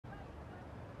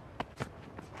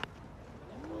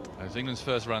It's England's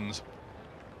first runs.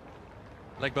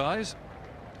 Leg byes.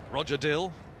 Roger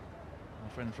Dill, our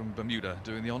friend from Bermuda,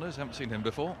 doing the honours. Haven't seen him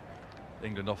before.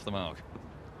 England off the mark.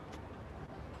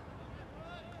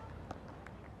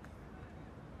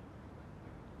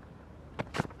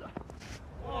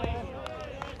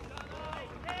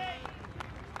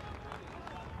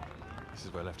 This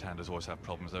is where left-handers always have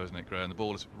problems, though, isn't it, Graham? The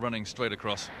ball is running straight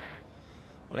across.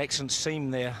 Well, excellent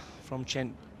seam there from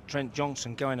Trent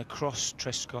Johnson going across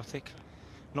Trescothick.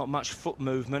 Not much foot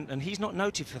movement, and he's not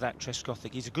noted for that,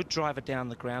 Trescothick. He's a good driver down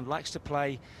the ground, likes to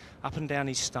play up and down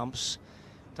his stumps,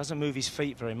 doesn't move his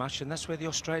feet very much, and that's where the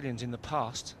Australians in the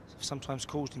past have sometimes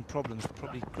caused him problems,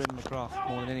 probably Grim McGrath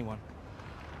more than anyone.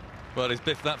 Well, he's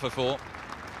biffed that for 4.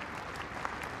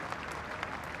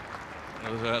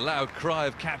 There was a loud cry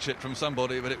of catch it from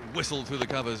somebody, but it whistled through the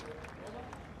covers.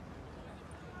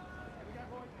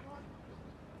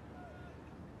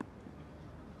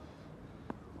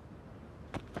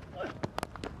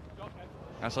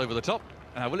 That's over the top.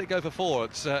 Will it go for 4?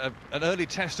 It's an early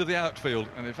test of the outfield,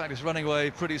 and in fact it's running away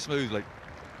pretty smoothly.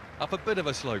 Up a bit of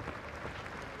a slope.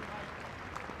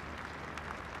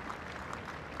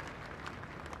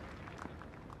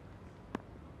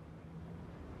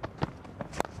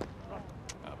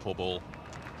 Poor ball.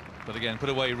 But again, put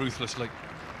away ruthlessly.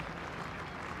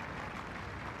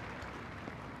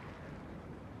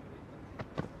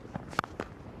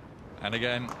 And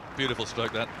again, beautiful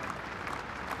stroke that.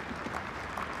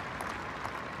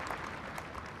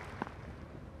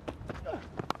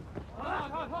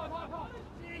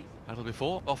 Battle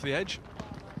before, off the edge.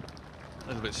 A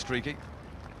little bit streaky.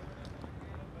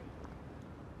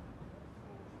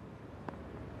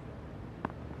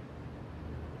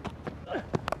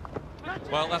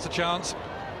 Well, that's a chance.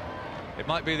 It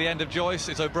might be the end of Joyce.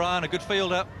 It's O'Brien, a good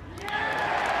fielder.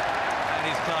 And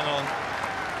he's clung on.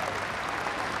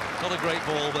 Not a great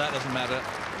ball, but that doesn't matter.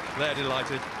 They're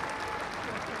delighted.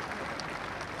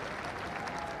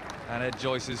 And Ed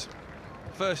Joyce's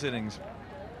first innings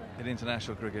in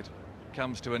international cricket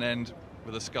comes to an end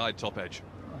with a skied top edge.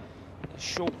 A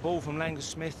short ball from Langer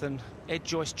Smith, and Ed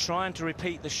Joyce trying to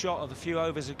repeat the shot of a few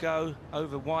overs ago,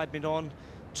 over wide mid-on,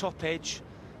 top edge.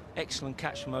 Excellent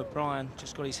catch from O'Brien,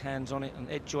 just got his hands on it, and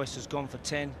Ed Joyce has gone for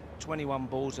 10, 21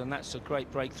 balls, and that's a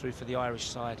great breakthrough for the Irish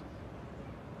side.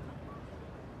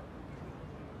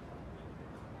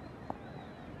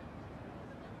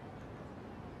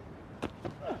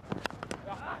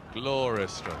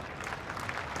 Glorious stroke.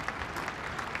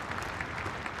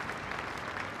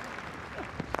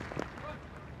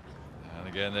 And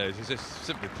again, there's just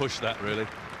simply push that, really.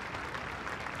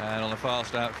 And on a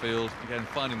fast outfield, again,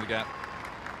 finding the gap.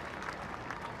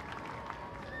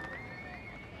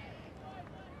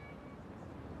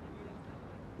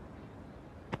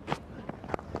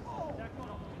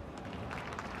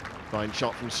 Fine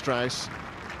shot from Strauss.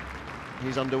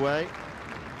 He's underway.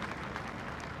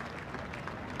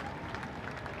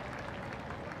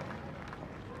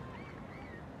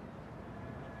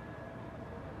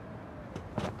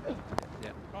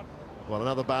 Yeah. Well,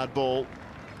 another bad ball.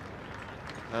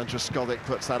 And Trescothick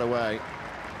puts that away.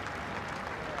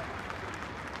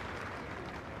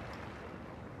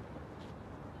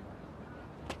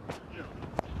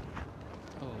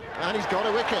 And he's got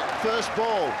a wicket. First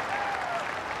ball.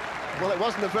 Well, it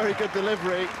wasn't a very good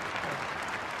delivery,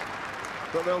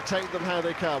 but they'll take them how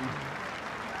they come.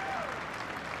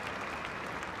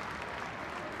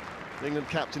 The England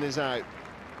captain is out.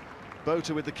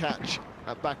 Boter with the catch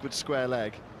at backward square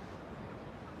leg.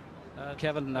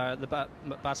 Kevin, the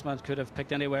batsman, could have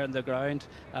picked anywhere in the ground.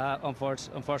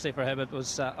 Unfortunately for him, it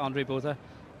was Andre Botha.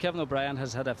 Kevin O'Brien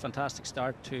has had a fantastic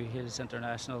start to his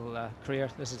international career.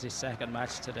 This is his second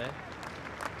match today.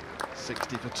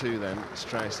 60 for 2 then,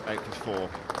 Strauss out for 4.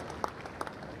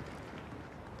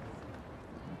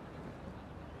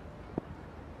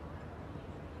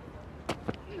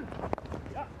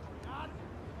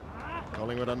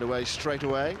 Collingwood underway straight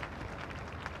away.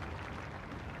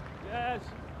 Yes.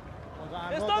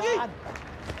 Yes, doggy!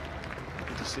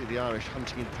 Good to see the Irish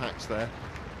hunting in packs there.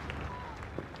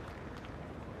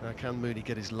 Now can Mooney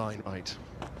get his line right?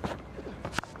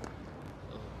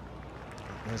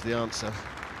 There's the answer.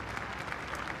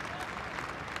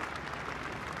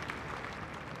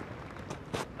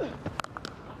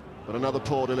 But another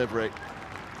poor delivery.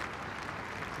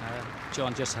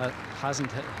 John just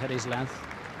hasn't hit his length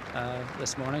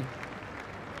this morning.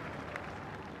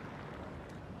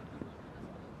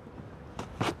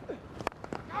 And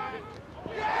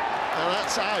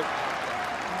that's out.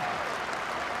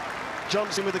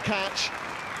 Johnson with the catch.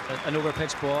 An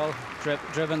over-pitched ball,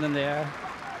 driven in the air.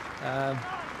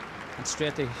 and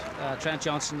straight to Trent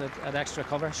Johnson at extra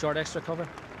cover, short extra cover.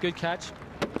 Good catch.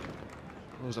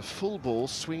 It was a full ball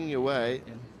swinging away.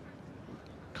 Yeah.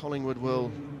 Collingwood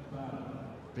will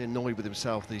be annoyed with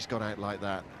himself that he's got out like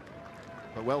that.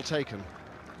 But well taken.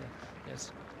 Yeah.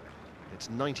 Yes.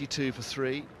 It's 92 for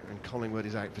 3, and Collingwood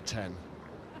is out for 10.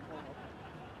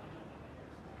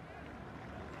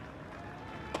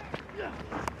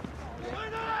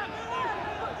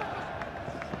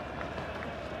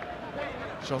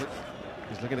 Trescothick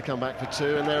is looking to come back for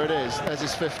 2, and there it is. There's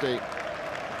his 50.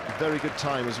 Very good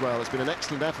time as well. It's been an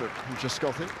excellent effort from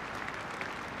Trescothick.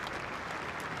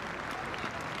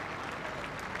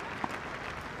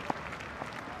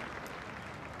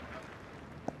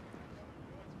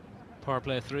 Power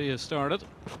play 3 has started.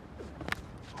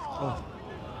 Oh,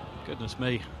 goodness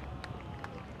me.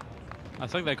 I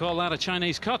think they call that a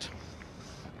Chinese cut.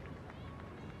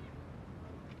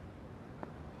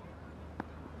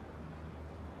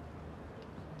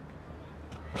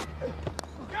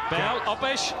 Bell,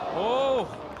 upish. Oh,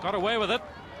 got away with it.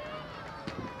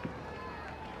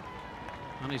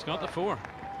 And he's got the 4.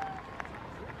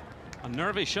 A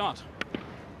nervy shot.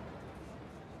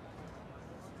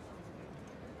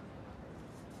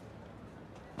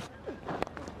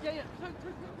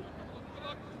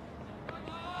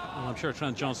 Well, I'm sure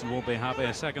Trent Johnson won't be happy.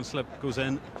 A second slip goes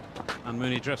in and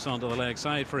Mooney drifts onto the leg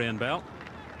side for Ian Bell.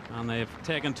 And they've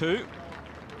taken 2.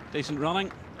 Decent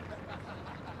running.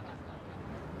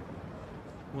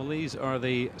 Well, these are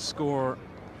the score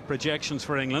projections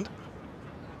for England.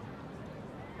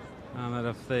 And that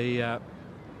if they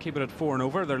keep it at 4 and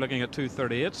over, they're looking at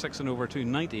 238, 6 and over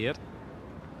 298.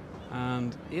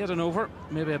 And 8 and over,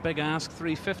 maybe a big ask,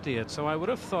 358. So I would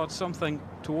have thought something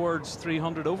towards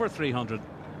 300, over 300.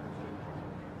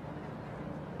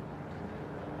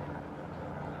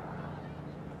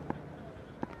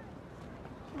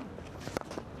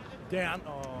 Down.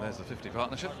 Oh. There's the 50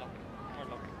 partnership.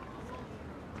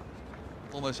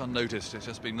 Almost unnoticed. It's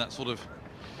just been that sort of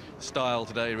style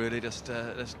today, really, just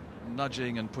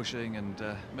nudging and pushing and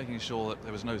making sure that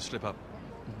there was no slip up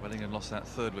when England lost that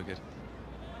 3rd wicket.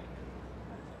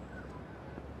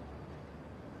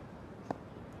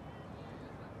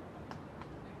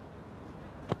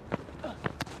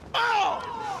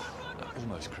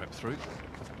 Almost crept through.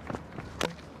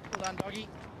 Well done, doggy.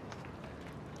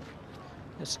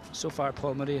 Yes, so far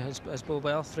Paul Mooney has bowled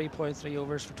well, 3.3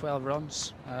 overs for 12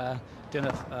 runs. Doing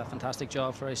a fantastic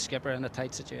job for his skipper in a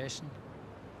tight situation.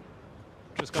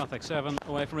 Trescothick 7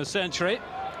 away from his century.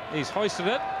 He's hoisted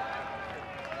it.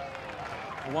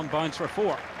 1 bounce for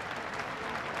 4.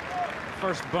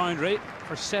 First boundary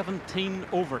for 17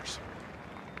 overs.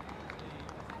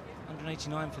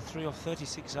 189 for 3 off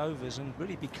 36 overs and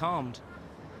really becalmed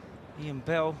Ian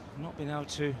Bell, not been able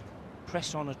to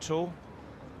press on at all.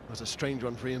 That's a strange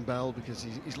one for Ian Bell because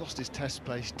he's lost his test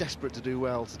play. He's desperate to do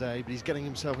well today, but he's getting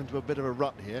himself into a bit of a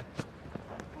rut here.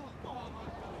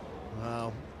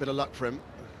 Wow, bit of luck for him.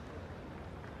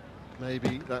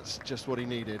 Maybe that's just what he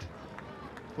needed.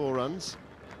 4 runs.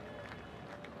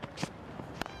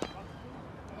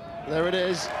 There it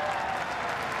is.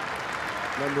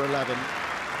 Number 11.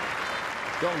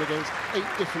 Gotten against 8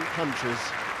 different countries.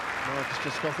 Marcus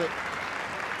Trescothick.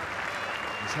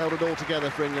 He's held it all together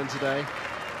for England today.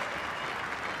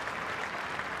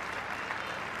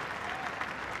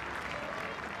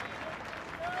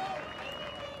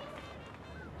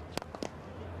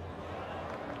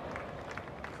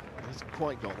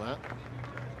 Quite got that,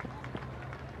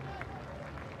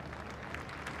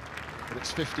 but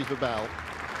it's 50 for Bell.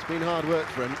 It's been hard work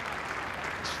for him.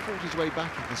 He's fought his way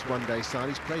back at this one-day side.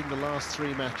 He's played in the last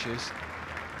 3 matches.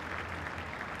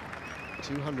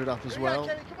 200 up as well.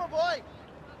 Come on, boy.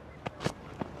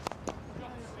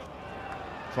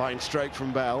 Fine stroke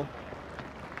from Bell.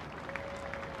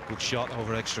 Good shot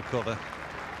over extra cover.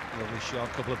 Lovely shot,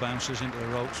 couple of bounces into the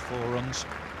ropes, 4 runs.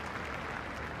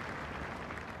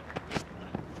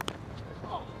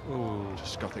 Oh,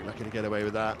 Trescothick lucky to get away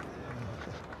with that.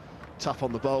 Tough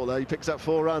on the bowl though, he picks up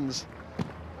 4 runs.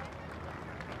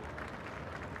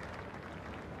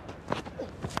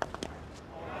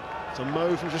 It's a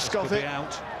mo from Trescothick.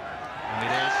 Out, and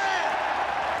it is.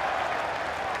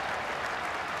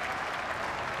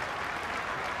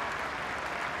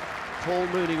 Paul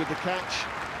Mooney with the catch.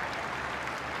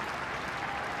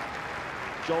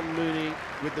 John Mooney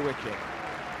with the wicket.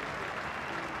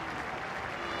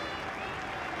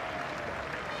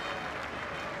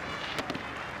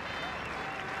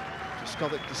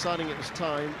 Trescothick deciding it was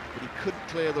time, but he couldn't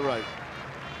clear the rope.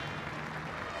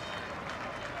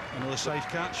 Another safe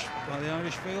catch by the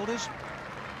Irish fielders.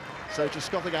 So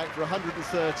Trescothick out for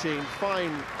 113.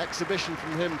 Fine exhibition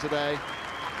from him today.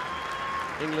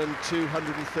 England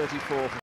 234.